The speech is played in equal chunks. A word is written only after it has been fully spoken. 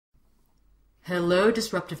Hello,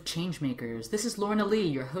 disruptive changemakers. This is Lorna Lee,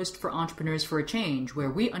 your host for Entrepreneurs for a Change, where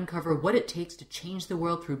we uncover what it takes to change the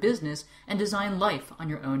world through business and design life on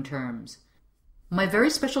your own terms. My very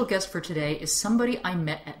special guest for today is somebody I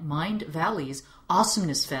met at Mindvalley's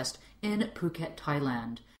Awesomeness Fest in Phuket,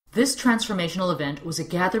 Thailand. This transformational event was a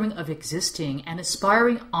gathering of existing and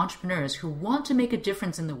aspiring entrepreneurs who want to make a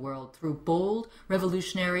difference in the world through bold,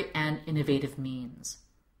 revolutionary, and innovative means.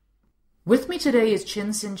 With me today is Chin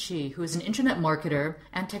Xin-Ci, who is an internet marketer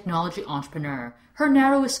and technology entrepreneur. Her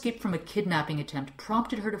narrow escape from a kidnapping attempt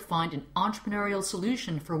prompted her to find an entrepreneurial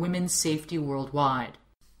solution for women's safety worldwide.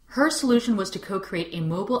 Her solution was to co-create a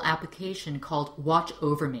mobile application called Watch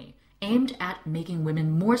Over Me, aimed at making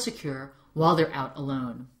women more secure while they're out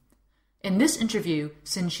alone. In this interview,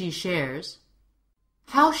 Xin-Ci shares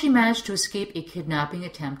how she managed to escape a kidnapping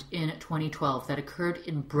attempt in 2012 that occurred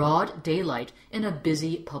in broad daylight in a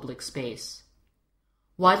busy public space.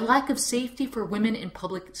 Why lack of safety for women in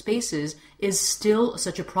public spaces is still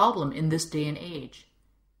such a problem in this day and age.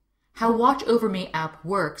 How Watch Over Me app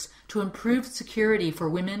works to improve security for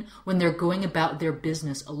women when they're going about their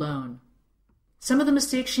business alone. Some of the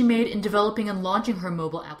mistakes she made in developing and launching her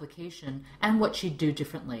mobile application and what she'd do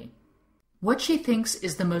differently. What she thinks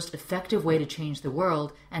is the most effective way to change the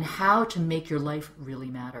world, and how to make your life really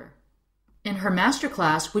matter. In her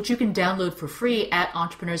masterclass, which you can download for free at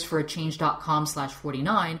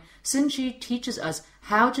entrepreneursforachange.com/49, Xin-Ci teaches us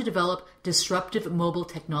how to develop disruptive mobile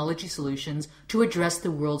technology solutions to address the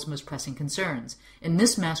world's most pressing concerns. In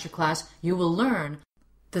this masterclass, you will learn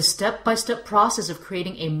the step-by-step process of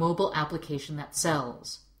creating a mobile application that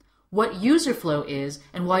sells, what user flow is,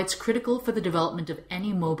 and why it's critical for the development of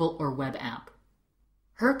any mobile or web app.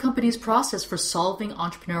 Her company's process for solving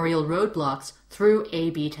entrepreneurial roadblocks through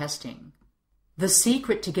A/B testing. The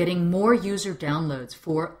secret to getting more user downloads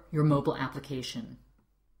for your mobile application.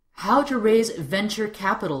 How to raise venture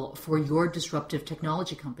capital for your disruptive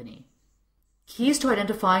technology company. Keys to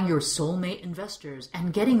identifying your soulmate investors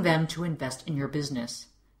and getting them to invest in your business.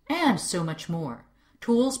 And so much more.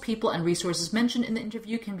 Tools, people, and resources mentioned in the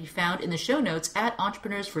interview can be found in the show notes at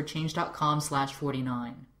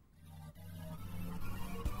entrepreneursforachange.com/49.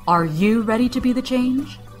 Are you ready to be the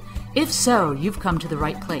change? If so, you've come to the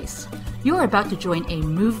right place. You're about to join a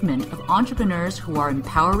movement of entrepreneurs who are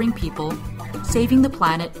empowering people, saving the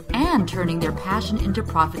planet, and turning their passion into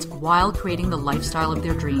profits while creating the lifestyle of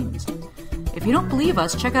their dreams. If you don't believe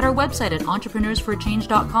us, check out our website at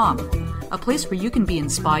entrepreneursforachange.com. A place where you can be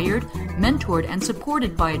inspired, mentored, and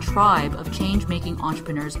supported by a tribe of change-making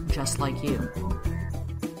entrepreneurs just like you.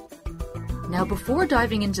 Now, before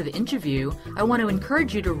diving into the interview, I want to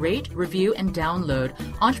encourage you to rate, review, and download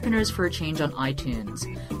Entrepreneurs for a Change on iTunes.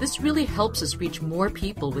 This really helps us reach more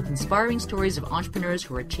people with inspiring stories of entrepreneurs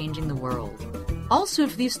who are changing the world. Also,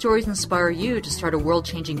 if these stories inspire you to start a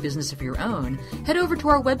world-changing business of your own, head over to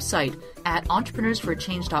our website at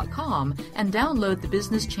entrepreneursforachange.com and download the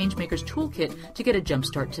Business Changemakers Toolkit to get a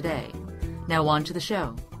jumpstart today. Now on to the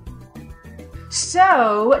show.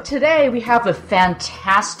 So, today we have a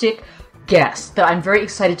fantastic guest that I'm very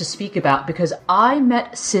excited to speak about because I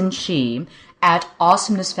met Xin-Ci at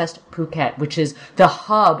Awesomeness Fest Phuket, which is the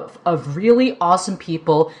hub of really awesome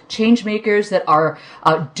people, change makers that are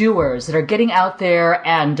doers, that are getting out there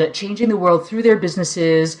and changing the world through their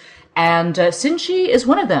businesses. And Xin-Ci is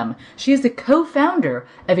one of them. She is the co-founder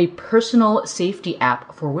of a personal safety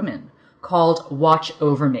app for women called Watch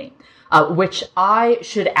Over Me, which I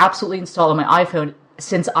should absolutely install on my iPhone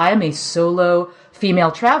since I am a solo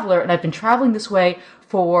female traveler and I've been traveling this way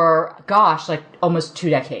for, almost 2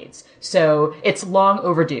 decades. So it's long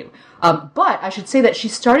overdue. But I should say that she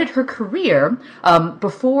started her career,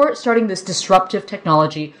 before starting this disruptive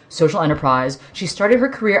technology social enterprise, she started her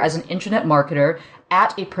career as an internet marketer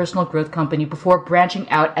at a personal growth company before branching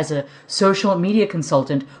out as a social media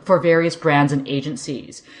consultant for various brands and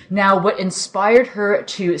agencies. Now, what inspired her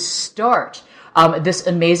to start this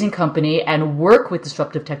amazing company and work with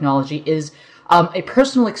disruptive technology is a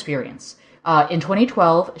personal experience. In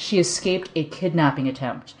 2012, she escaped a kidnapping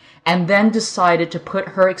attempt and then decided to put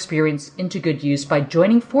her experience into good use by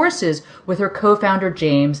joining forces with her co-founder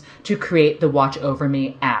James to create the Watch Over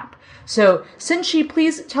Me app. So, Xin-Ci,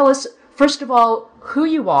 please tell us, first of all, who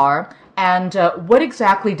you are and what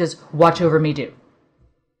exactly does Watch Over Me do?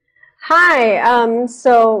 Hi,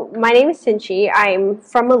 so my name is Xin-Ci. I'm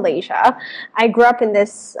from Malaysia. I grew up in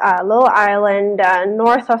this little island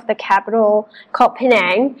north of the capital called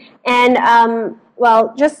Penang. And,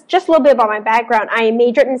 just a little bit about my background. I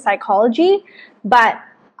majored in psychology, but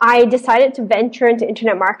I decided to venture into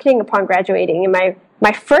internet marketing upon graduating. And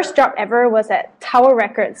my first job ever was at Tower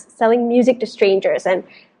Records, selling music to strangers. And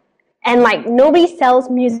And like nobody sells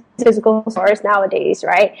music in physical stores nowadays,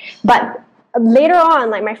 right? But later on,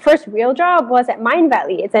 like my first real job was at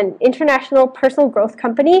Mindvalley. It's an international personal growth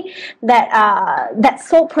company that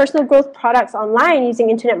sold personal growth products online using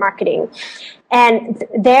internet marketing. And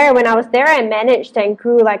there, when I was there, I managed and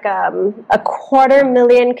grew like a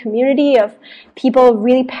 250,000 community of people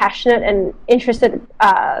really passionate and interested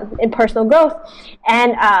in personal growth.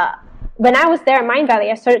 And when I was there at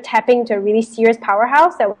Mindvalley, I started tapping into a really serious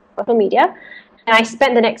powerhouse that was social media. And I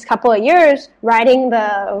spent the next couple of years riding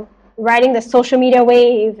the social media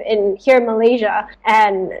wave here in Malaysia,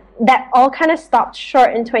 and that all kind of stopped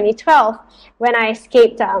short in 2012 when I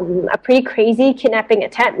escaped a pretty crazy kidnapping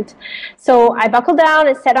attempt. So I buckled down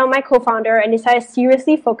and set on my co-founder and decided to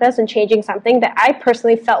seriously focus on changing something that I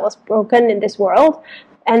personally felt was broken in this world,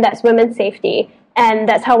 and that's women's safety. And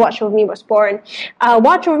that's how Watch Over Me was born.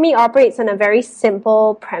 Watch Over Me operates on a very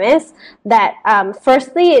simple premise that,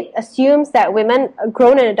 firstly, it assumes that women,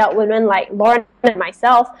 grown and adult women like Lauren and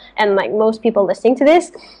myself, and like most people listening to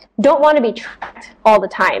this, don't want to be tracked all the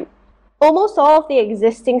time. Almost all of the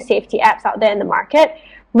existing safety apps out there in the market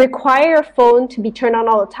require your phone to be turned on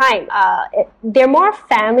all the time. They're more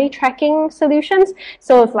family tracking solutions.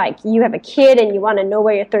 So if like you have a kid and you want to know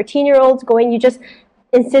where your 13-year-old's going, you just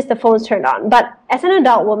insist the phone's turned on. But as an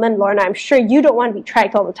adult woman, Lorna, I'm sure you don't want to be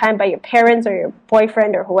tracked all the time by your parents or your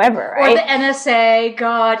boyfriend or whoever, right? Or the NSA,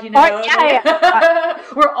 God, you know.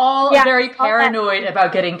 We're all very paranoid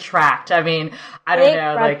about getting tracked. I mean, I don't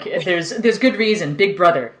know, like, there's good reason. Big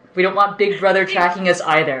Brother. We don't want Big Brother tracking us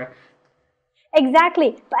either.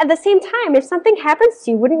 Exactly. But at the same time, if something happens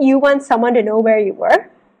to you, wouldn't you want someone to know where you were?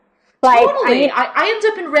 Like, totally. I end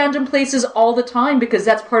up in random places all the time because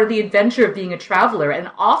that's part of the adventure of being a traveler. And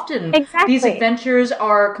often these adventures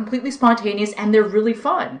are completely spontaneous and they're really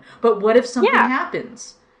fun. But what if something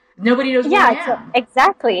happens? Nobody knows where I am.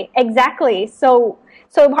 Exactly. So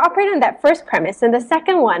operate on that first premise. And the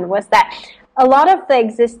second one was that a lot of the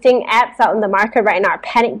existing apps out in the market right now are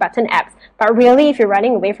panic button apps. But really, if you're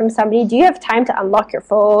running away from somebody, do you have time to unlock your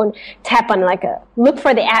phone, tap on look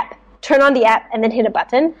for the app, turn on the app, and then hit a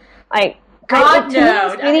button? Like, God,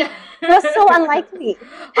 no. It's so unlikely.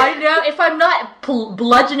 I know. If I'm not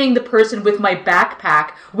bludgeoning the person with my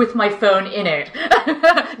backpack with my phone in it,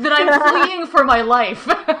 then I'm fleeing for my life.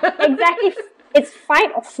 Exactly. It's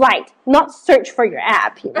fight or flight, not search for your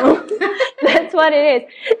app, you know? That's what it is.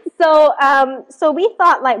 So we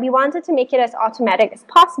thought we wanted to make it as automatic as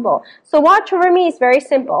possible. So Watch Over Me is very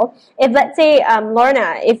simple. If let's say,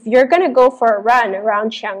 Lorna, if you're going to go for a run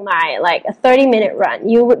around Chiang Mai, like a 30-minute run,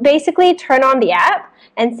 you would basically turn on the app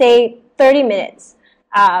and say 30 minutes.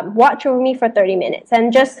 Watch Over Me for 30 minutes,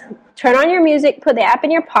 and just turn on your music, put the app in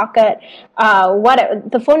your pocket,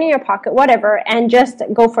 the phone in your pocket, whatever, and just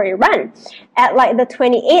go for your run. At the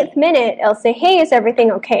 28th minute, it'll say, hey, is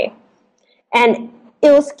everything okay? And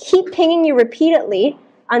it'll keep pinging you repeatedly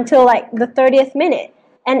until the 30th minute.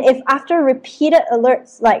 And if after repeated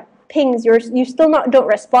alerts pings, you still don't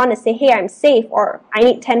respond and say, hey, I'm safe, or I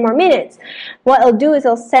need 10 more minutes, what it'll do is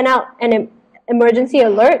it'll send out an emergency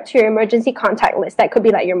alert to your emergency contact list. That could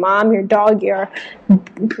be your mom, your dog, your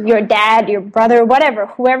dad, your brother, whatever,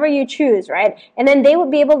 whoever you choose, right? And then they would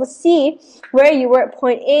be able to see where you were at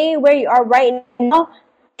point A, where you are right now,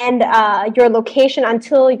 and your location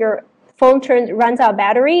until your phone runs out of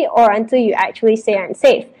battery, or until you actually say I'm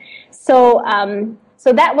safe. So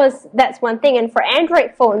that's one thing. And for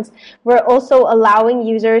Android phones, we're also allowing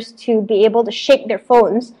users to be able to shake their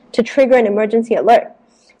phones to trigger an emergency alert.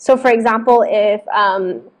 So, for example, if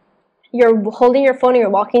you're holding your phone and you're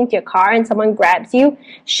walking to your car and someone grabs you,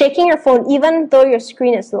 shaking your phone, even though your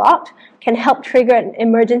screen is locked, can help trigger an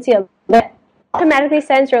emergency alert. Automatically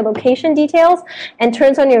sends your location details and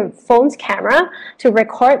turns on your phone's camera to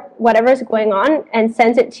record whatever's going on and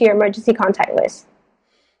sends it to your emergency contact list.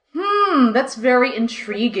 That's very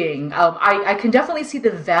intriguing. I can definitely see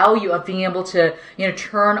the value of being able to,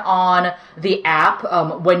 turn on the app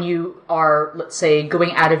when you are, let's say,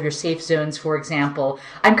 going out of your safe zones, for example.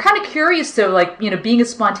 I'm kind of curious, though, being a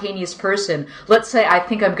spontaneous person, let's say I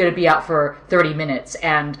think I'm going to be out for 30 minutes,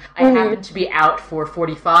 and I happen to be out for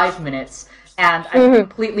 45 minutes, and I've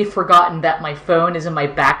completely forgotten that my phone is in my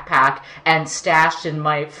backpack and stashed in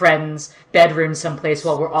my friend's bedroom someplace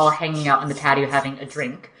while we're all hanging out on the patio having a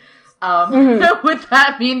drink. Would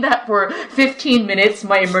that mean that for 15 minutes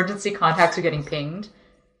my emergency contacts are getting pinged?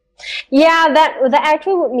 Yeah, that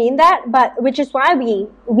actually would mean that, but which is why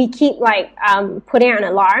we keep putting an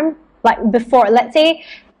alarm before. Let's say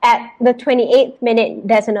at the 28th minute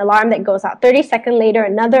there's an alarm that goes out. 30 seconds later,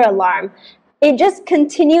 another alarm. it just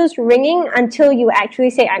continues ringing until you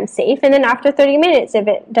actually say, I'm safe. And then after 30 minutes, if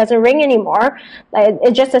it doesn't ring anymore, like,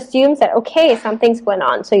 it just assumes that, okay, something's going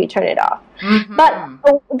on, so you turn it off. Mm-hmm.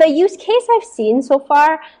 But the use case I've seen so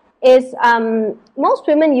far is most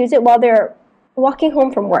women use it while they're walking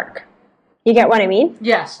home from work. You get what I mean?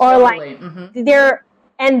 Yes, or totally. Like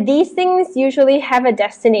and these things usually have a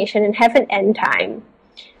destination and have an end time.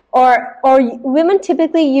 Or women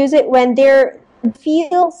typically use it when they're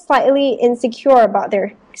feel slightly insecure about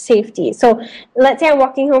their safety. So let's say I'm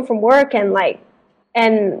walking home from work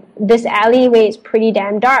and this alleyway is pretty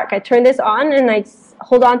damn dark. I turn this on and I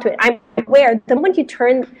hold on to it. I'm aware. The moment you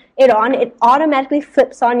turn it on, it automatically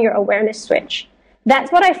flips on your awareness switch.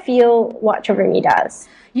 That's what I feel Watch Over Me does.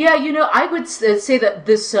 Yeah, I would say that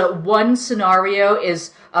this one scenario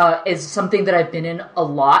is something that I've been in a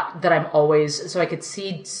lot, that I'm always, so I could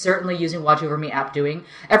see certainly using Watch Over Me app doing.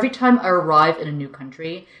 Every time I arrive in a new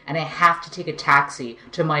country and I have to take a taxi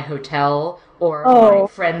to my hotel or my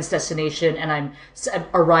friend's destination, and I'm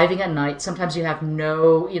arriving at night, sometimes you have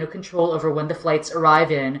no, control over when the flights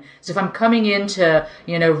arrive in. So if I'm coming into,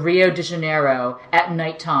 Rio de Janeiro at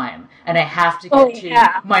nighttime and I have to get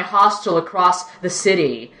to my hostel across the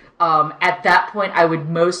city, at that point, I would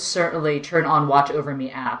most certainly turn on Watch Over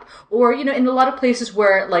Me app. Or, in a lot of places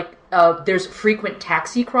where, there's frequent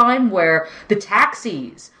taxi crime, where the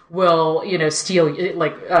taxis will, steal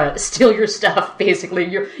your stuff, basically.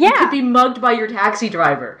 You could be mugged by your taxi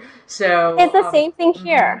driver. So it's the same thing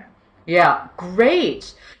here. Yeah,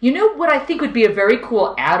 great. What I think would be a very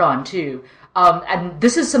cool add-on, too? And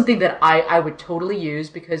this is something that I would totally use,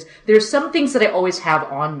 because there's some things that I always have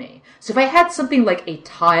on me. So if I had something like a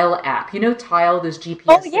Tile app, Tile, those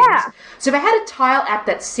GPS things. So if I had a Tile app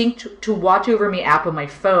that synced to Watch Over Me app on my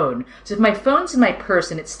phone, so if my phone's in my purse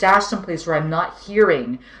and it's stashed someplace where I'm not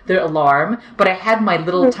hearing the alarm, but I had my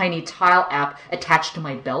little tiny Tile app attached to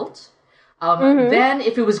my belt, then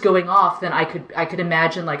if it was going off, then I could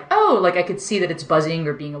imagine I could see that it's buzzing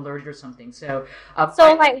or being alerted or something. So,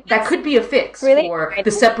 that could be a fix for the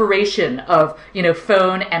separation of,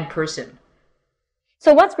 phone and person.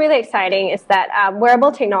 So what's really exciting is that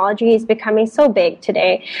wearable technology is becoming so big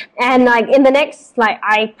today. And in the next,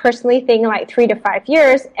 I personally think 3 to 5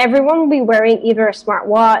 years, everyone will be wearing either a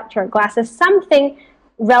smartwatch or glasses, something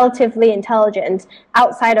relatively intelligent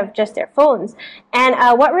outside of just their phones. And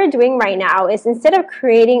what we're doing right now is, instead of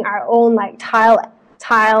creating our own tile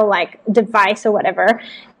device or whatever,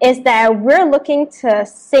 is that we're looking to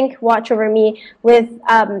sync Watch Over Me with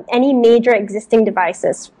any major existing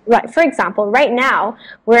devices. For example, right now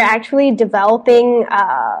we're actually developing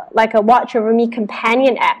a Watch Over Me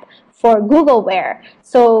companion app for Google Wear.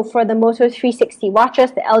 So for the Moto 360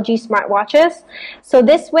 watches, the LG smartwatches. So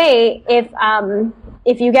this way,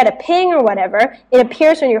 if you get a ping or whatever, it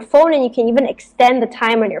appears on your phone, and you can even extend the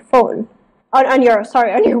time on your phone, on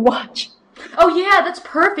your watch. Oh yeah, that's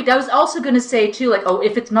perfect. I was also going to say too,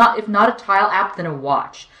 if not a Tile app, then a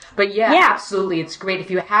watch. But yeah, absolutely, it's great if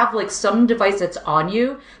you have some device that's on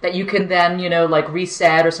you that you can then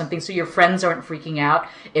reset or something, so your friends aren't freaking out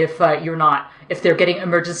if they're getting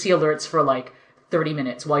emergency alerts for 30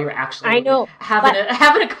 minutes while you're actually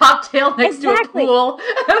having a cocktail next to a pool.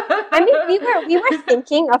 I mean, we were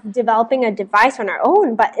thinking of developing a device on our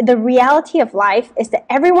own, but the reality of life is that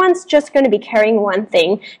everyone's just going to be carrying one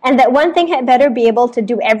thing, and that one thing had better be able to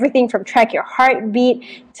do everything from track your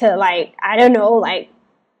heartbeat to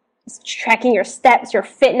tracking your steps, your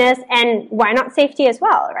fitness, and why not safety as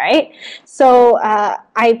well, right? So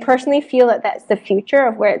I personally feel that that's the future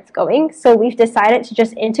of where it's going. So we've decided to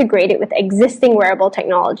just integrate it with existing wearable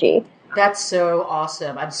technology. That's so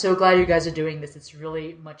awesome. I'm so glad you guys are doing this. It's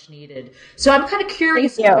really much needed. So I'm kind of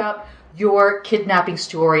curious about your kidnapping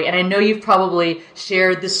story, and I know you've probably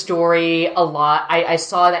shared this story a lot. I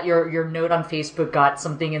saw that your note on Facebook got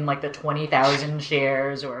something in the 20,000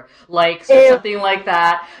 shares or likes or something like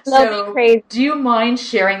that. So do you mind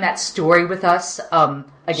sharing that story with us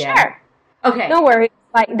again? Sure. Okay. No worries.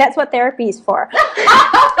 That's what therapy is for.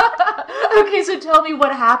 Okay, so tell me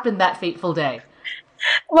what happened that fateful day.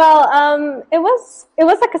 Well, it was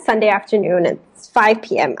a Sunday afternoon. It's 5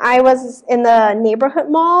 p.m. I was in the neighborhood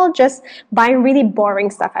mall just buying really boring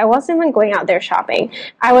stuff. I wasn't even going out there shopping.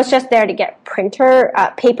 I was just there to get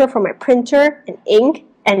paper for my printer and ink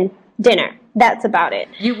and dinner. That's about it.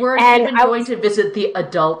 You weren't even going to visit the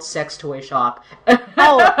adult sex toy shop.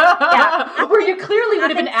 Oh, yeah. Where you clearly would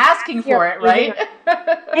have been asking for it, right?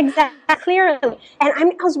 Exactly. Clearly. And I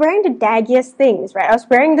was wearing the daggiest things, right? I was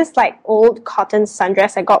wearing this like old cotton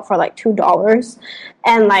sundress I got for like $2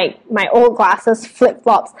 and like my old glasses,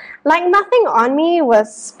 flip-flops. Like nothing on me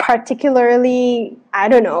was particularly, I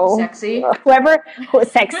don't know. Sexy? Whoever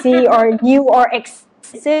was sexy or new or expensive.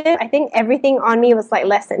 I think everything on me was like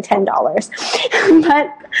less than $10. But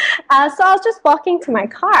so I was just walking to my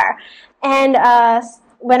car, and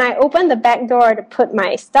when I opened the back door to put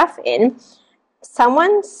my stuff in,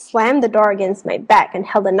 someone slammed the door against my back and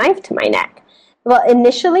held a knife to my neck. Well,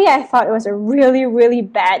 initially I thought it was a really, really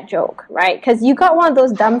bad joke, right? Because you got one of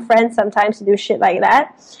those dumb friends sometimes to do shit like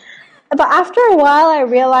that. But after a while, I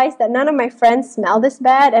realized that none of my friends smell this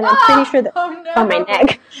bad, and I'm pretty sure they're on my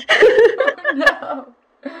neck. Oh, no.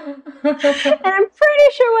 And I'm pretty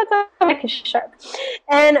sure what the neck is sharp.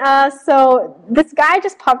 And so this guy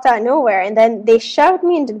just popped out of nowhere, and then they shoved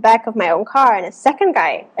me into the back of my own car, and a second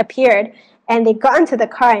guy appeared, and they got into the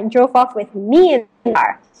car and drove off with me in the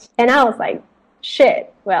car. And I was like,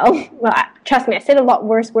 shit. Well, trust me, I said a lot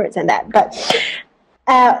worse words than that. But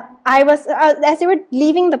I was, as they were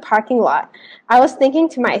leaving the parking lot, I was thinking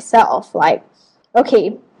to myself, like,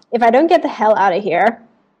 okay, if I don't get the hell out of here,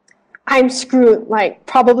 I'm screwed, like,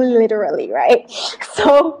 probably literally, right?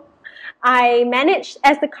 So I managed,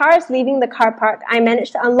 as the car is leaving the car park, I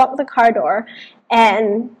managed to unlock the car door,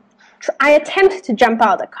 and I attempted to jump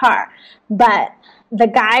out of the car, but the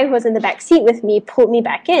guy who was in the back seat with me pulled me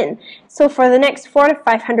back in. So for the next 400 to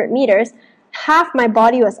 500 meters, half my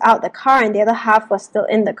body was out the car and the other half was still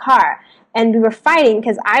in the car. And we were fighting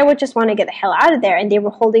because I would just want to get the hell out of there, and they were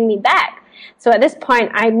holding me back. So at this point,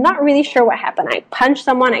 I'm not really sure what happened. I punched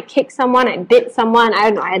someone, I kicked someone, I bit someone, I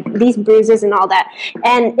don't know, I had these bruises and all that.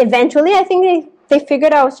 And eventually, I think they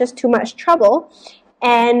figured I was just too much trouble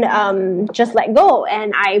and just let go.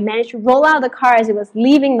 And I managed to roll out of the car as it was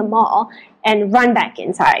leaving the mall and run back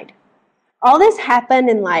inside. All this happened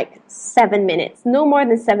in like 7 minutes, no more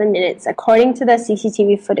than 7 minutes, according to the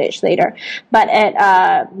CCTV footage later. But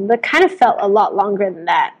it kind of felt a lot longer than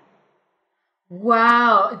that.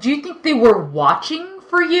 Wow. Do you think they were watching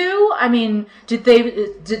for you? I mean, do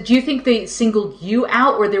you think they singled you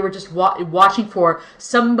out, or they were just watching for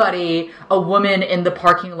somebody, a woman in the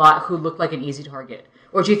parking lot who looked like an easy target?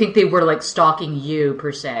 Or do you think they were like stalking you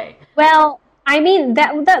per se? Well, I mean,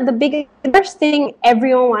 the biggest thing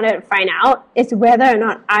everyone wanted to find out is whether or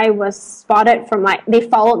not I was spotted from, like, they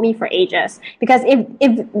followed me for ages. Because if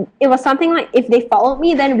it was something like, if they followed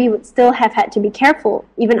me, then we would still have had to be careful,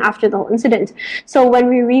 even after the whole incident. So when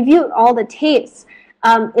we reviewed all the tapes,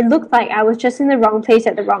 it looked like I was just in the wrong place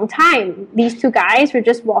at the wrong time. These two guys were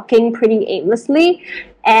just walking pretty aimlessly,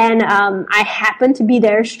 and I happened to be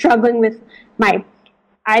there struggling with my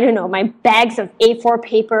bags of A4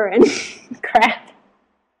 paper and crap.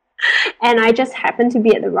 And I just happened to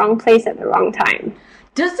be at the wrong place at the wrong time.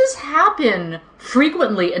 Does this happen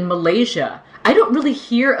frequently in Malaysia? I don't really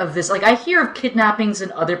hear of this. Like, I hear of kidnappings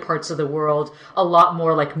in other parts of the world, a lot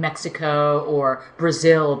more like Mexico or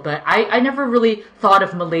Brazil, but I never really thought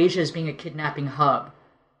of Malaysia as being a kidnapping hub.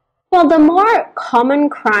 Well, the more common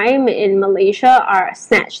crime in Malaysia are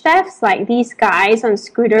snatch thefts, like these guys on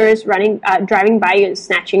scooters driving by you and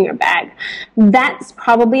snatching your bag. That's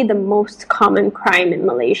probably the most common crime in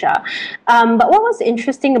Malaysia. But what was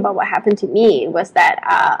interesting about what happened to me was that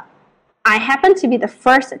I happened to be the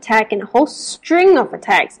first attack in a whole string of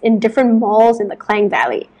attacks in different malls in the Klang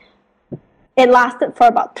Valley. It lasted for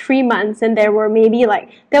about 3 months, and there was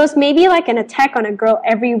maybe like an attack on a girl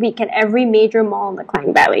every week at every major mall in the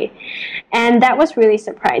Klang Valley. And that was really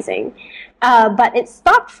surprising. But it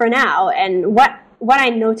stopped for now, and what I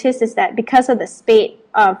noticed is that because of the spate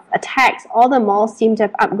of attacks, all the malls seem to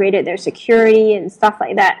have upgraded their security and stuff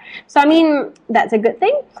like that. So I mean, that's a good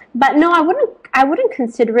thing. But no, I wouldn't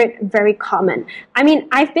consider it very common. I mean,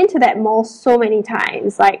 I've been to that mall so many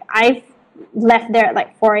times. Like, I've left there at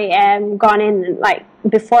like 4 a.m., gone in like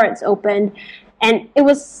before it's opened, and it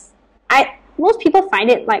was, most people find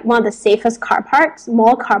it like one of the safest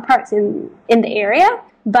mall car parks in the area.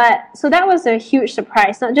 But so that was a huge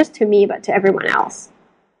surprise, not just to me, but to everyone else.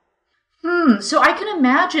 So I can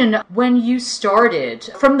imagine when you started,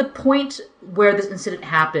 from the point where this incident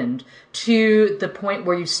happened to the point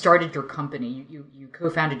where you started your company, you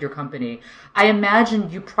co-founded your company, I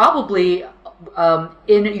imagine you probably,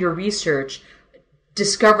 in your research,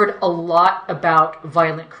 discovered a lot about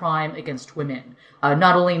violent crime against women,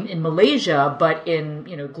 not only in Malaysia, but in,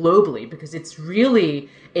 globally, because it's really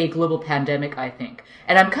a global pandemic, I think.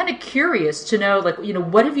 And I'm kind of curious to know,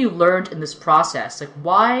 what have you learned in this process? Like,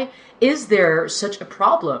 why is there such a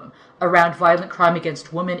problem around violent crime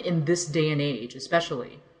against women in this day and age,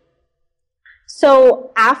 especially?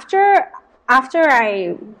 So after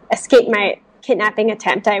I escaped my kidnapping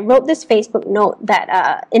attempt, I wrote this Facebook note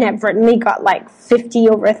that inadvertently got like 50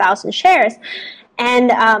 over 1,000 shares.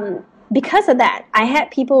 And because of that, I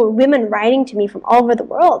had women writing to me from all over the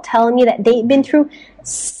world telling me that they'd been through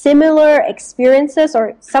similar experiences,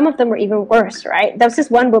 or some of them were even worse, right? There was this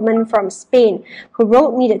one woman from Spain who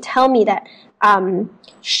wrote me to tell me that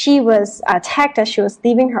she was attacked as she was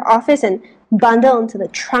leaving her office and bundled into the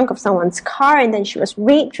trunk of someone's car, and then she was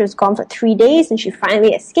raped. She was gone for 3 days, and she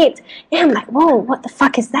finally escaped. And I'm like, whoa, what the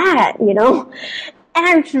fuck is that, And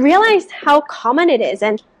I realized how common it is.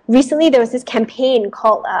 And recently there was this campaign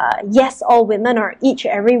called Yes, All Women, or Each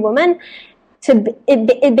Every Woman.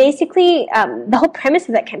 It basically, the whole premise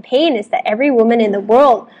of that campaign is that every woman in the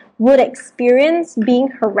world would experience being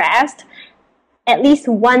harassed at least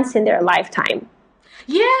once in their lifetime.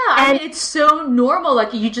 Yeah, I mean, it's so normal.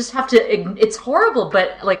 Like, you just have to, it's horrible,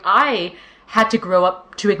 but like, I had to grow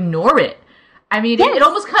up to ignore it. I mean, yes. it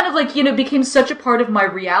almost kind of became such a part of my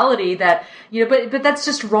reality that, but that's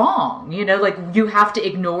just wrong. Like, you have to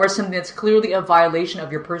ignore something that's clearly a violation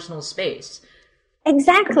of your personal space.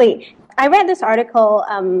 Exactly. I read this article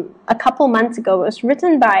a couple months ago. It was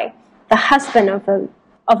written by the husband of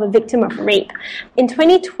a victim of rape. In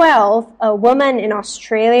 2012, a woman in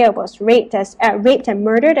Australia was raped and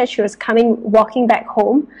murdered as she was walking back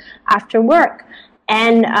home after work.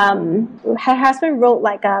 And her husband wrote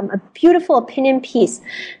a beautiful opinion piece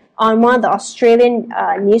on one of the Australian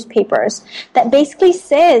newspapers that basically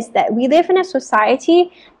says that we live in a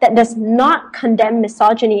society that does not condemn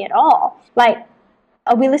misogyny at all.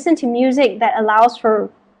 We listen to music that allows for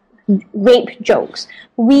rape jokes.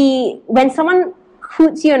 When someone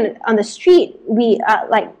hoots you on the street,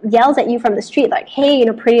 yells at you from the street, like, hey,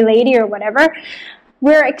 pretty lady or whatever,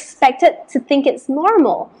 we're expected to think it's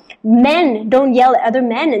normal. Men don't yell at other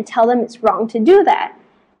men and tell them it's wrong to do that.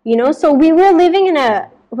 So we're living in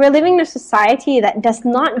a society that does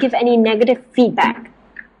not give any negative feedback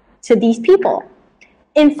to these people.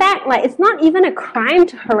 In fact, it's not even a crime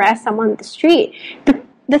to harass someone on the street.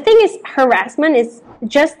 The thing is, harassment is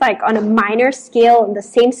just on a minor scale in the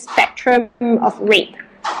same spectrum of rape.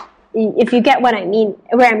 If you get what I mean,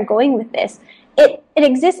 where I'm going with this. It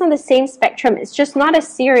exists on the same spectrum. It's just not as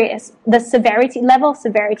serious. The level of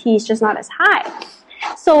severity is just not as high.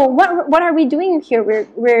 So what are we doing here?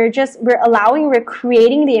 We're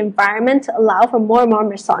creating the environment to allow for more and more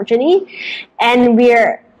misogyny, and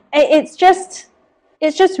it's just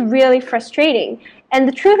really frustrating. And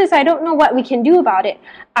the truth is, I don't know what we can do about it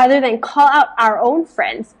other than call out our own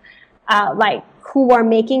friends, who are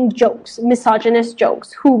making jokes, misogynist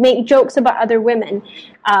jokes, who make jokes about other women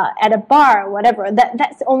at a bar or whatever.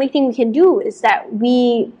 That's the only thing we can do, is that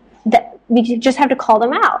we just have to call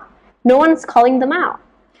them out. No one's calling them out.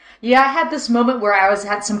 Yeah, I had this moment where I was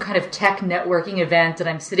at some kind of tech networking event, and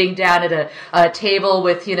I'm sitting down at a table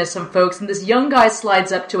with, some folks, and this young guy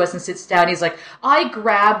slides up to us and sits down. He's like, I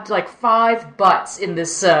grabbed 5 butts in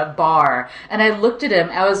this bar. And I looked at him,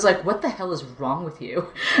 I was like, what the hell is wrong with you?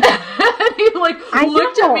 And he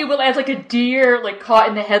looked at me as a deer caught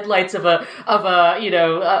in the headlights of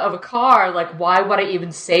a car. Why would I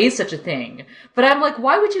even say such a thing? But I'm like,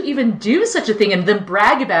 why would you even do such a thing and then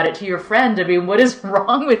brag about it to your friend? I mean, what is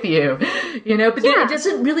wrong with you? But then it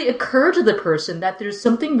doesn't really occur to the person that there's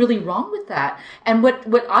something really wrong with that. And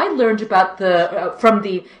what I learned about from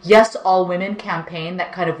the Yes, All Women campaign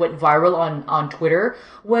that kind of went viral on Twitter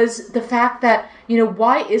was the fact that,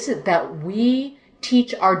 why is it that we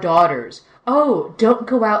teach our daughters, oh, don't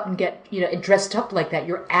go out and get, dressed up like that.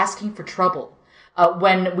 You're asking for trouble.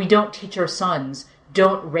 When we don't teach our sons,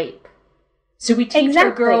 don't rape. So we teach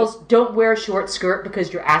our girls, don't wear a short skirt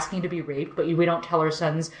because you're asking to be raped, but we don't tell our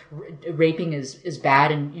sons raping is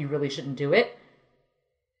bad and you really shouldn't do it.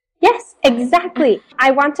 Yes, exactly.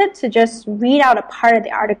 I wanted to just read out a part of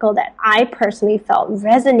the article that I personally felt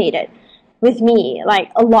resonated with me,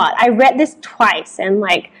 a lot. I read this twice, and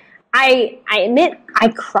I admit I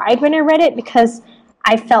cried when I read it because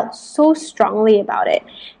I felt so strongly about it.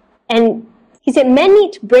 And he said, men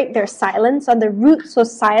need to break their silence on the root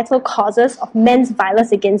societal causes of men's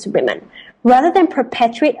violence against women, rather than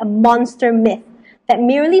perpetuate a monster myth that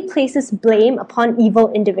merely places blame upon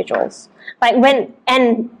evil individuals.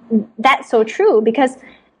 And that's so true, because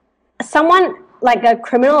someone like a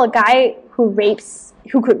criminal, a guy who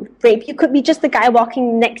could rape you, could be just the guy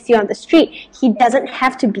walking next to you on the street. He doesn't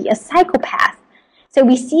have to be a psychopath. So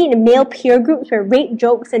we see in male peer groups where rape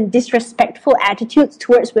jokes and disrespectful attitudes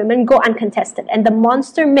towards women go uncontested, and the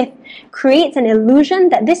monster myth creates an illusion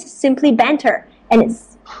that this is simply banter and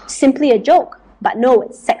it's simply a joke. But no,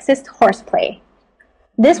 it's sexist horseplay.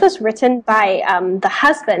 This was written by the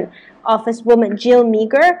husband of this woman, Jill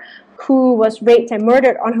Meagher, who was raped and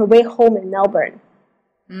murdered on her way home in Melbourne.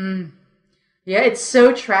 Yeah, it's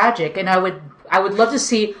so tragic, and I would love to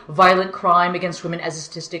see violent crime against women as a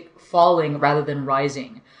statistic falling rather than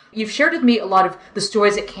rising. You've shared with me a lot of the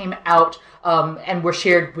stories that came out and were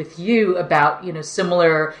shared with you about,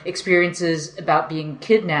 similar experiences about being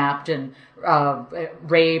kidnapped and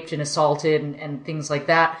raped and assaulted and things like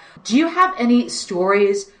that. Do you have any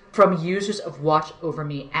stories from users of Watch Over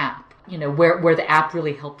Me app, where the app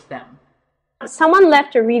really helped them? Someone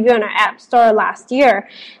left a review on our app store last year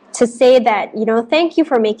to say that, thank you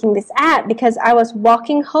for making this app, because I was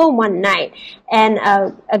walking home one night and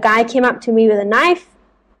a guy came up to me with a knife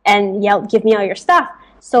and yelled, "Give me all your stuff."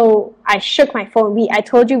 So I shook my phone. I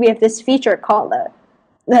told you we have this feature called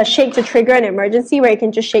the shake to trigger an emergency, where you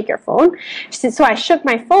can just shake your phone. So I shook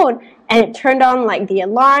my phone and it turned on like the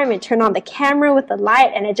alarm, it turned on the camera with the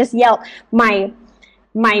light, and it just yelled, my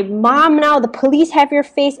mom now, the police have your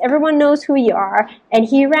face, everyone knows who you are, and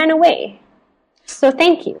he ran away. So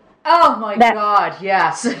thank you. Oh my God,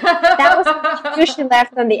 yes. That was the review she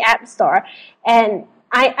left on the App Store. And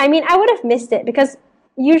I mean, I would have missed it, because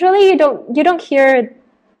usually you don't hear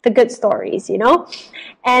the good stories,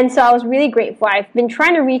 And so I was really grateful. I've been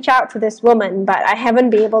trying to reach out to this woman, but I haven't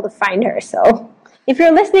been able to find her. So if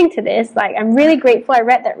you're listening to this, I'm really grateful I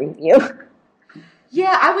read that review.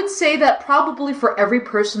 Yeah, I would say that probably for every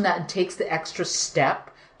person that takes the extra step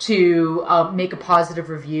to make a positive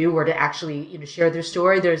review or to actually share their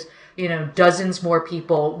story, there's dozens more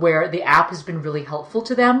people where the app has been really helpful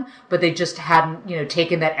to them, but they just hadn't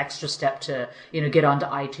taken that extra step to get onto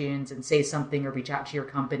iTunes and say something or reach out to your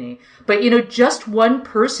company. But just one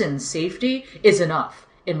person's safety is enough,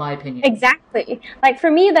 in my opinion. Exactly. For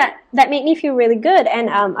me, that made me feel really good. And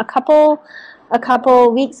a couple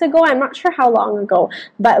weeks ago, I'm not sure how long ago,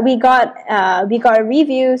 but we got a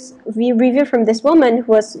review from this woman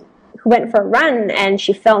who went for a run and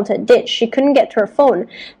she fell into a ditch. She couldn't get to her phone,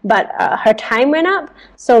 but her time went up,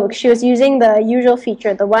 so she was using the usual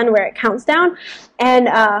feature, the one where it counts down, and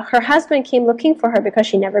her husband came looking for her because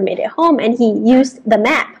she never made it home, and he used the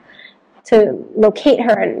map to locate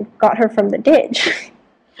her and got her from the ditch.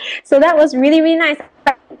 So that was really, really nice.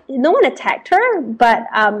 No one attacked her, but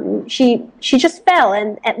she just fell,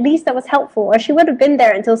 and at least that was helpful, or she would have been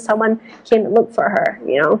there until someone came to look for her,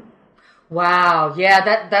 Wow,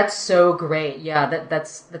 yeah, that's so great. Yeah,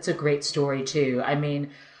 that's a great story too. I mean,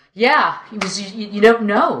 yeah, you don't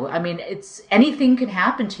know. I mean, anything can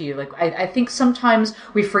happen to you. I think sometimes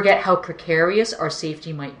we forget how precarious our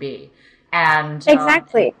safety might be. And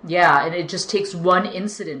exactly. And it just takes one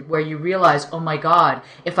incident where you realize, oh my God,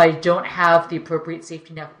 if I don't have the appropriate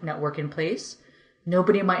safety network in place,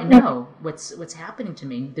 nobody might know what's happening to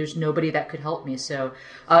me. There's nobody that could help me. So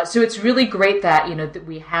it's really great that that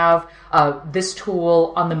we have this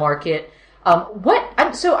tool on the market.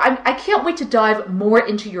 I can't wait to dive more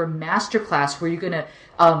into your masterclass, where you're going to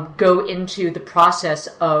go into the process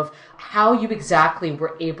of how you exactly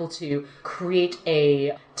were able to create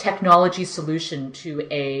a technology solution to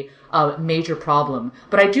a major problem.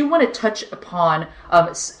 But I do want to touch upon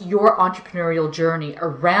your entrepreneurial journey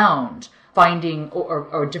around finding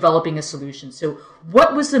or developing a solution. So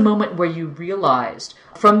what was the moment where you realized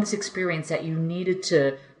from this experience that you needed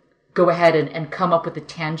to go ahead and come up with a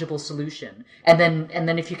tangible solution? And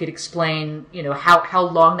then if you could explain, how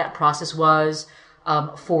long that process was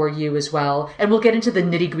for you as well. And we'll get into the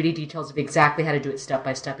nitty-gritty details of exactly how to do it step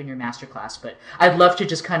by step in your masterclass. But I'd love to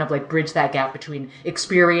just kind of bridge that gap between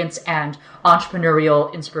experience and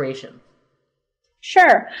entrepreneurial inspiration.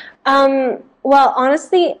 Sure. Well,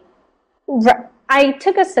 honestly, I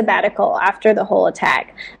took a sabbatical after the whole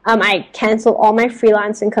attack. I canceled all my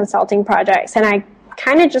freelance and consulting projects, and I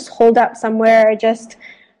kind of just holed up somewhere, just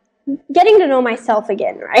getting to know myself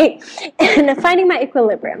again, right? And finding my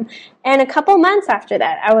equilibrium. And a couple months after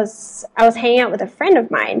that, I was hanging out with a friend of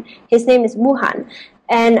mine. His name is Wuhan.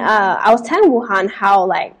 And I was telling Wuhan how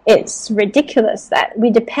it's ridiculous that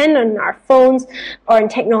we depend on our phones or on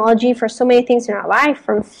technology for so many things in our life,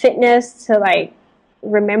 from fitness to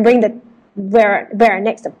remembering where our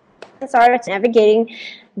next appointments are, to navigating.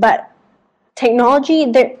 But technology,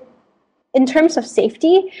 in terms of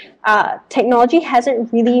safety, technology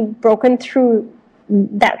hasn't really broken through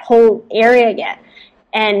that whole area yet.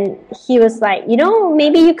 And he was like,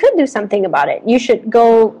 maybe you could do something about it. You should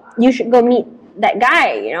go meet that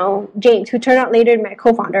guy, James, who turned out later to be my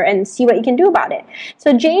co-founder, and see what you can do about it.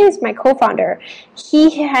 So James, my co-founder,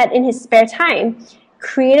 he had in his spare time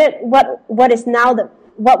created what was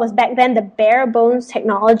back then the bare bones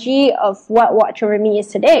technology of what Watch Over Me is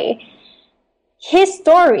today. His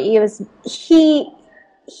story was he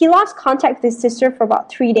lost contact with his sister for about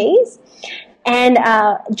 3 days. And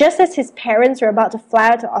just as his parents were about to fly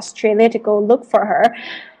out to Australia to go look for her,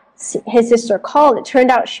 his sister called. It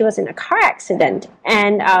turned out she was in a car accident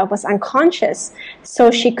and was unconscious.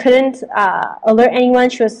 So she couldn't alert anyone.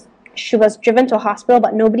 She was driven to a hospital,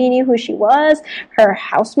 but nobody knew who she was. Her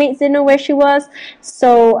housemates didn't know where she was.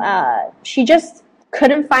 So she just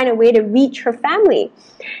couldn't find a way to reach her family.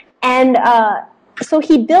 And so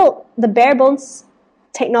he built the bare bones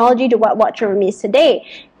technology to what Watch Over Me is today,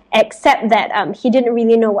 except that he didn't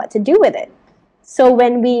really know what to do with it. So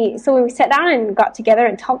when we sat down and got together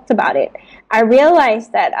and talked about it, I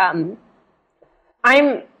realized that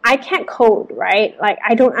I can't code, right? Like,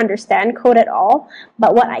 I don't understand code at all.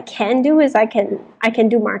 But what I can do is I can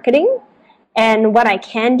do marketing, and what I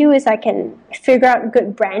can do is I can figure out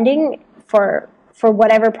good branding for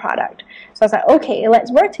whatever product. So I was like, okay,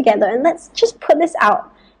 let's work together and let's just put this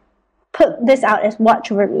out as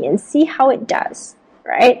Watch Over Me and see how it does,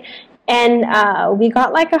 right? And we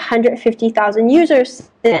got like 150,000 users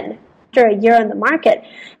then after a year on the market.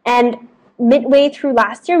 And midway through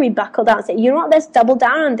last year, we buckled down and said, let's double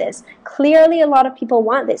down on this. Clearly, a lot of people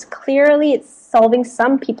want this. Clearly, it's solving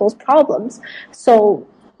some people's problems. So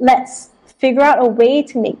let's figure out a way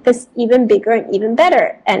to make this even bigger and even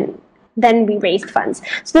better. And then we raised funds.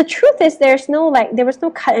 So the truth is, there was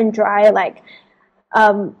no cut and dry, like,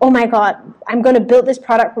 oh my God, I'm going to build this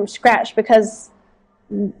product from scratch because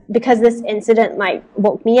this incident like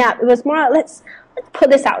woke me up. It was more like, let's put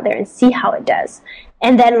this out there and see how it does.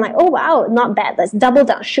 And then like, oh wow, not bad. Let's double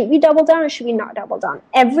down. Should we double down or should we not double down?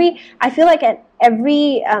 I feel like at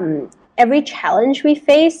every challenge we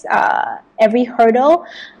face, every hurdle,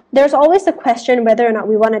 there's always the question whether or not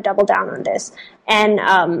we want to double down on this. And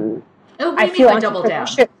what do you mean by double down?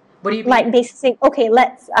 What do you mean? Like basically saying, okay,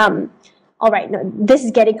 let's all right, no, this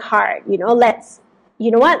is getting hard.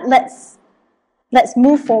 Let's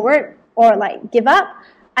move forward or like give up.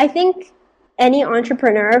 I think any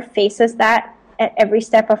entrepreneur faces that at every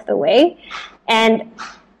step of the way. And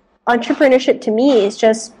entrepreneurship to me is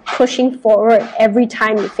just pushing forward every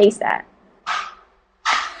time you face that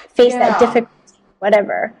difficulty,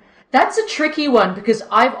 whatever. That's a tricky one because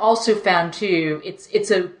I've also found too,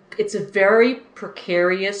 it's a very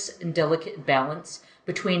precarious and delicate balance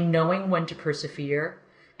between knowing when to persevere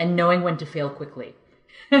and knowing when to fail quickly.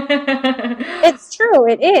 It's true,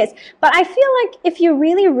 it is. But I feel like if you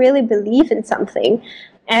really, really believe in something,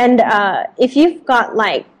 and if you've got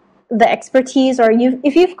like the expertise, or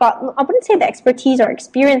if you've got, I wouldn't say the expertise or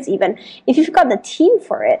experience even, if you've got the team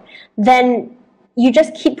for it, then you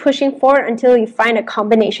just keep pushing forward until you find a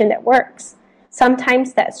combination that works.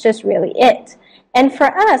 Sometimes that's just really it. And for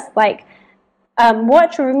us, like,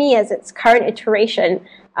 Watch Over Me as its current iteration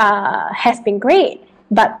has been great.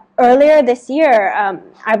 But earlier this year,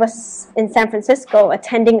 I was in San Francisco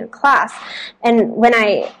attending a class, and when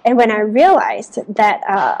I realized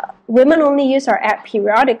that women only use our app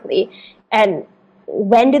periodically, and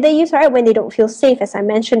when do they use our app? When they don't feel safe, as I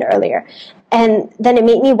mentioned earlier. And then it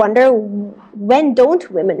made me wonder, when don't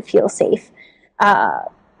women feel safe?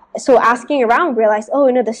 So asking around, realized,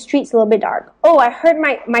 the street's a little bit dark. Oh, I heard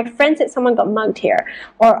my friend said someone got mugged here.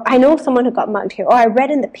 Or I know someone who got mugged here. Or I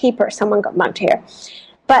read in the paper someone got mugged here.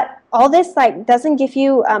 But all this like doesn't give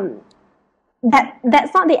you,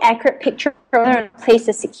 that's not the accurate picture of whether a place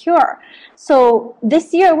is secure. So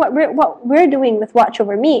this year, what we're doing with Watch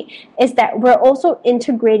Over Me is that we're also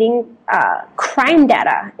integrating crime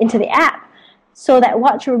data into the app, so that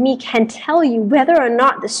Watch Over Me can tell you whether or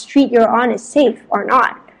not the street you're on is safe or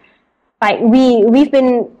not. Like we've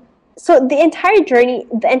been, so the entire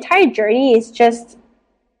journey is just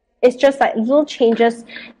like little changes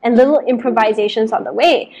and little improvisations on the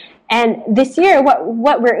way. And this year,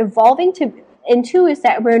 what we're evolving into is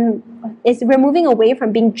that we're moving away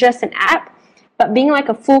from being just an app, but being like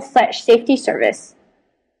a full-fledged safety service.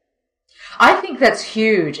 I think that's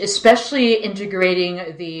huge, especially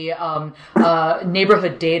integrating the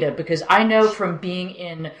neighborhood data, because I know from being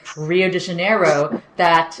in Rio de Janeiro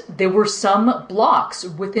that there were some blocks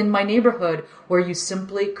within my neighborhood where you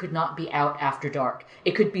simply could not be out after dark.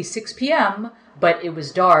 It could be 6 p.m., but it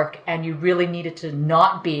was dark, and you really needed to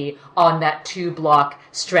not be on that 2-block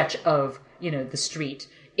stretch of, the street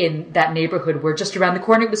in that neighborhood where just around the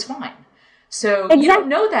corner it was fine. So Exactly. you don't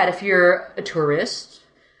know that if you're a tourist.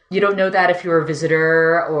 You don't know that if you're a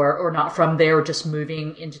visitor or not from there or just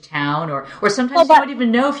moving into town or sometimes you don't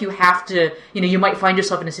even know if you have to, you might find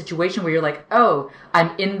yourself in a situation where you're like, oh,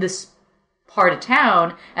 I'm in this part of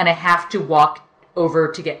town and I have to walk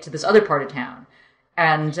over to get to this other part of town.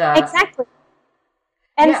 And exactly.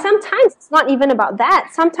 And sometimes it's not even about that.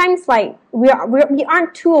 Sometimes we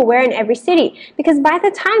aren't too aware in every city because by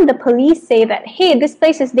the time the police say that, hey, this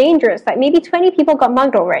place is dangerous, maybe 20 people got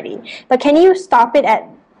mugged already, but can you stop it at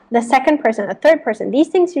the second person, the third person? These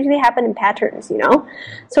things usually happen in patterns,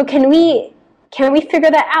 So can we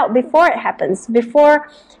figure that out before it happens? Before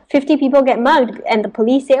 50 people get mugged and the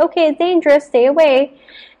police say, okay, it's dangerous, stay away.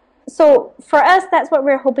 So for us, that's what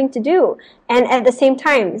we're hoping to do. And at the same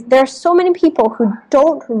time, there are so many people who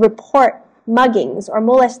don't report muggings or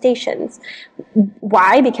molestations.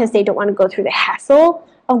 Why? Because they don't want to go through the hassle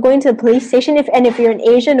of going to the police station. If you're in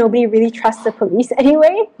Asia, nobody really trusts the police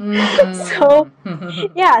anyway. But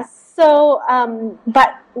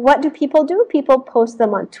what do? People post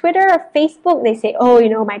them on Twitter or Facebook. They say, oh,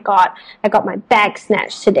 my God, I got my bag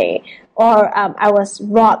snatched today. Or I was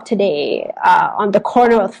robbed today on the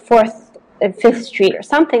corner of 4th and 5th Street or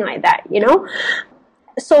something like that,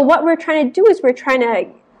 So what we're trying to do is we're trying to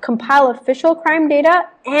compile official crime data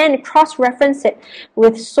and cross-reference it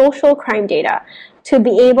with social crime data to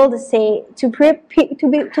be able to say, to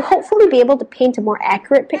hopefully be able to paint a more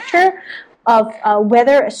accurate picture of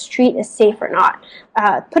whether a street is safe or not.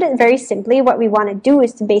 Put it very simply, what we want to do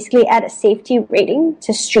is to basically add a safety rating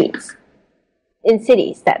to streets in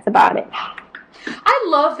cities. That's about it. I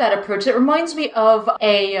love that approach. It reminds me of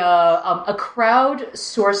a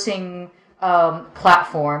crowdsourcing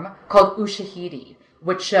platform called Ushahidi,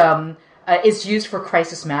 which is used for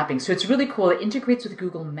crisis mapping. So it's really cool. It integrates with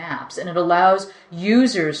Google Maps, and it allows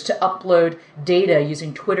users to upload data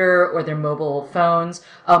using Twitter or their mobile phones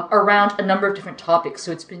around a number of different topics.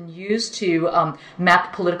 So it's been used to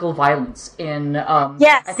map political violence in,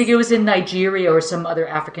 yes. I think it was in Nigeria or some other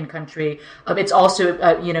African country. It's also,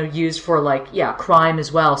 used for crime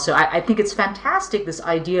as well. So I think it's fantastic, this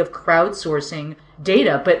idea of crowdsourcing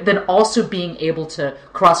data, but then also being able to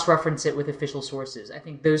cross-reference it with official sources. I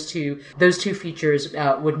think those two features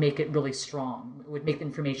would make it really strong, would make the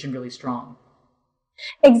information really strong.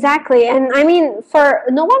 Exactly. And I mean,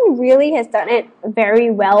 no one really has done it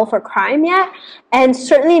very well for crime yet, and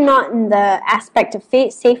certainly not in the aspect of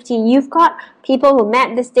safety. You've got people who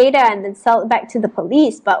map this data and then sell it back to the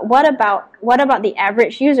police, but what about the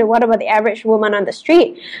average user? What about the average woman on the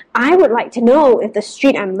street? I would like to know if the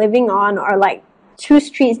street I'm living on or 2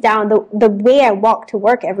 streets down, the way I walk to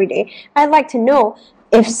work every day, I'd like to know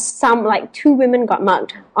if 2 women got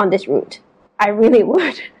mugged on this route. I really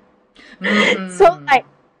would. Mm-hmm. So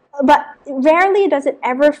but rarely does it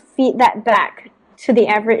ever feed that back to the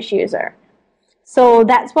average user. So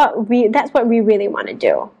that's what we really want to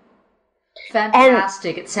do.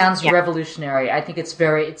 Fantastic. It sounds revolutionary. I think it's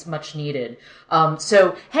much needed.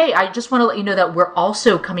 So, hey, I just want to let you know that we're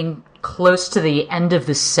also coming close to the end of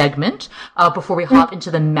this segment before we hop into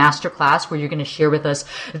the masterclass where you're going to share with us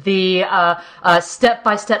the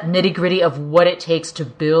step-by-step nitty-gritty of what it takes to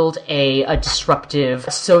build a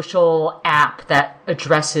disruptive social app that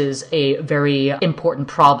addresses a very important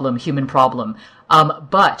problem, human problem.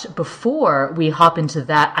 But before we hop into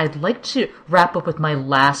that, I'd like to wrap up with my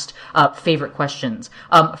last favorite questions.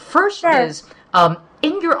 First is,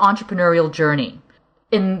 in your entrepreneurial journey,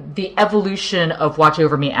 in the evolution of Watch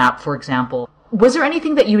Over Me app, for example, was there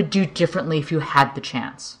anything that you would do differently if you had the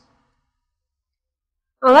chance?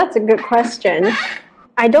 Oh, that's a good question.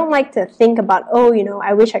 I don't like to think about,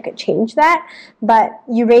 I wish I could change that. But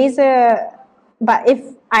if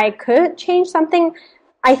I could change something,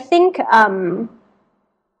 I think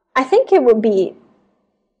it would be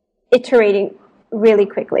iterating really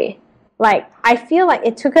quickly. I feel like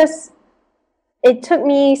it took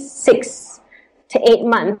me 6 to 8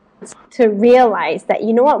 months to realize that,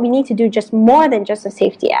 we need to do just more than just a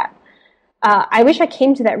safety app. I wish I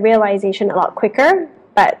came to that realization a lot quicker,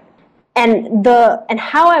 and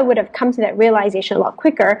how I would have come to that realization a lot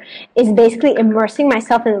quicker is basically immersing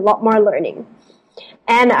myself in a lot more learning.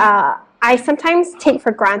 And I sometimes take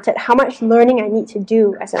for granted how much learning I need to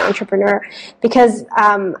do as an entrepreneur because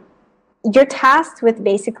you're tasked with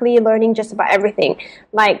basically learning just about everything.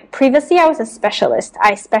 Like previously, I was a specialist.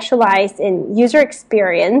 I specialized in user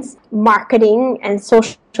experience, marketing, and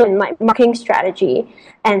social and like marketing strategy.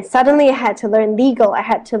 And suddenly I had to learn legal. I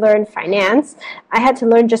had to learn finance. I had to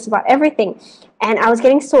learn just about everything. And I was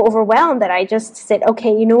getting so overwhelmed that I just said,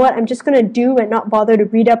 okay, you know what? I'm just going to do and not bother to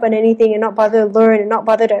read up on anything and not bother to learn and not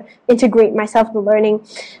bother to integrate myself into learning.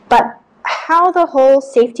 But how the whole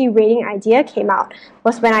safety rating idea came out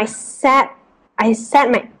was when I sat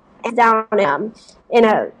my down in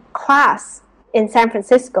a class in San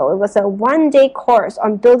Francisco. It was a one-day course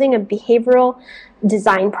on building a behavioral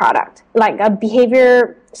design product, like on a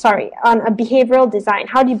behavioral design.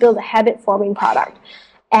 How do you build a habit-forming product?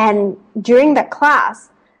 And during that class,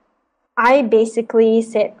 I basically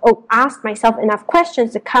asked myself enough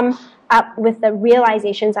questions to come up with the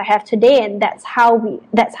realizations I have today, and that's how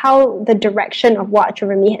the direction of Watch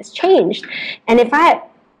Over Me has changed. And if I had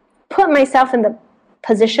put myself in the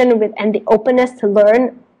position and the openness to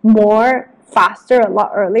learn more faster a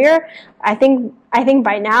lot earlier, I think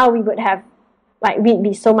by now we would have we'd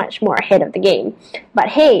be so much more ahead of the game. But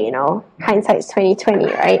hey, hindsight's 2020,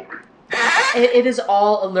 right? It is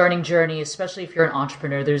all a learning journey, especially if you're an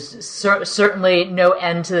entrepreneur. There's certainly no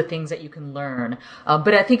end to the things that you can learn.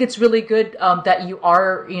 But I think it's really good that you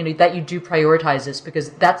are, that you do prioritize this, because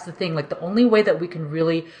that's the thing. Like the only way that we can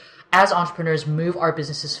really, as entrepreneurs, move our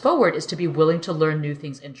businesses forward is to be willing to learn new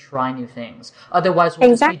things and try new things. Otherwise, we'll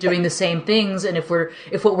just be doing the same things. And if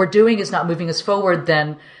what we're doing is not moving us forward,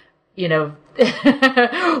 then we're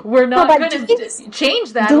not going to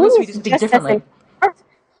change that unless we do something differently.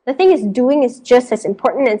 The thing is, doing is just as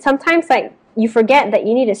important, and sometimes you forget that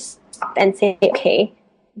you need to stop and say, okay,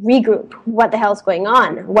 regroup. What the hell's going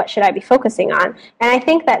on? What should I be focusing on? And I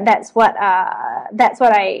think that's what I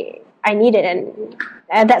needed, and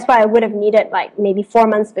that's what I would have needed maybe 4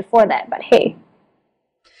 months before that. But hey,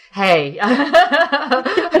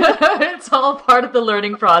 it's all part of the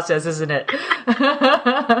learning process, isn't it?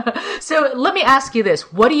 So let me ask you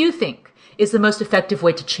this: what do you think is the most effective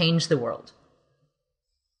way to change the world?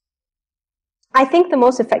 I think the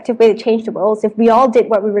most effective way to change the world is if we all did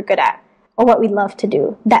what we were good at or what we love to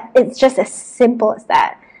do. That it's just as simple as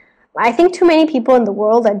that. I think too many people in the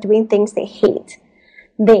world are doing things they hate.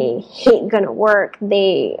 They hate going to work.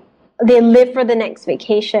 They live for the next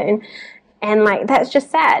vacation. And that's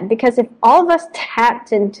just sad, because if all of us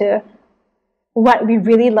tapped into what we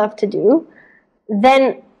really love to do,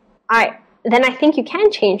 then I think you can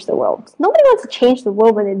change the world. Nobody wants to change the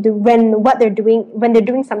world when they're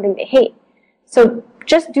doing something they hate. So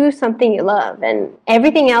just do something you love, and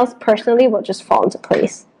everything else personally will just fall into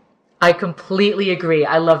place. I completely agree.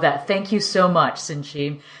 I love that. Thank you so much,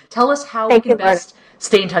 Xin-Ci. Tell us how we can best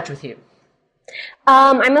stay in touch with you.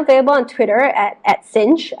 I'm available on Twitter at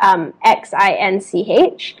Cinch,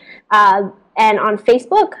 Xinch, and on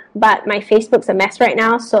Facebook, but my Facebook's a mess right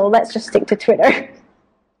now, so let's just stick to Twitter.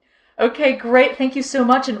 Okay, great. Thank you so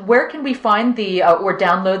much. And where can we find or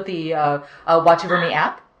download the Watch Over Me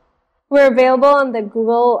app? We're available on the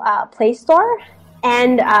Google Play Store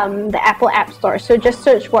and the Apple App Store. So just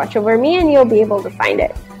search Watch Over Me and you'll be able to find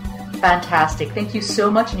it. Fantastic. Thank you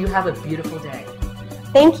so much, and you have a beautiful day.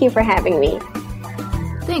 Thank you for having me.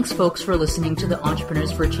 Thanks, folks, for listening to the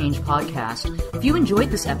Entrepreneurs for a Change podcast. If you enjoyed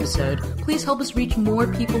this episode, please help us reach more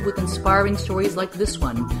people with inspiring stories like this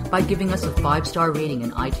one by giving us a 5-star rating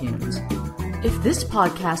in iTunes. If this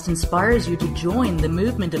podcast inspires you to join the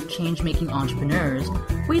movement of change-making entrepreneurs,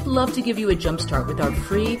 we'd love to give you a jumpstart with our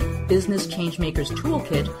free Business Changemakers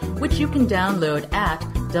Toolkit, which you can download at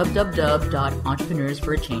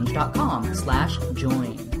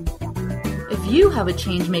www.entrepreneursforachange.com/join. If you have a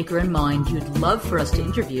changemaker in mind you'd love for us to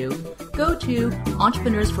interview, go to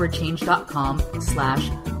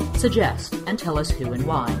entrepreneursforachange.com/suggest and tell us who and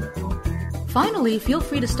why. Finally, feel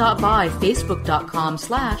free to stop by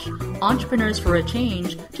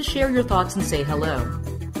facebook.com/entrepreneursforachange to share your thoughts and say hello.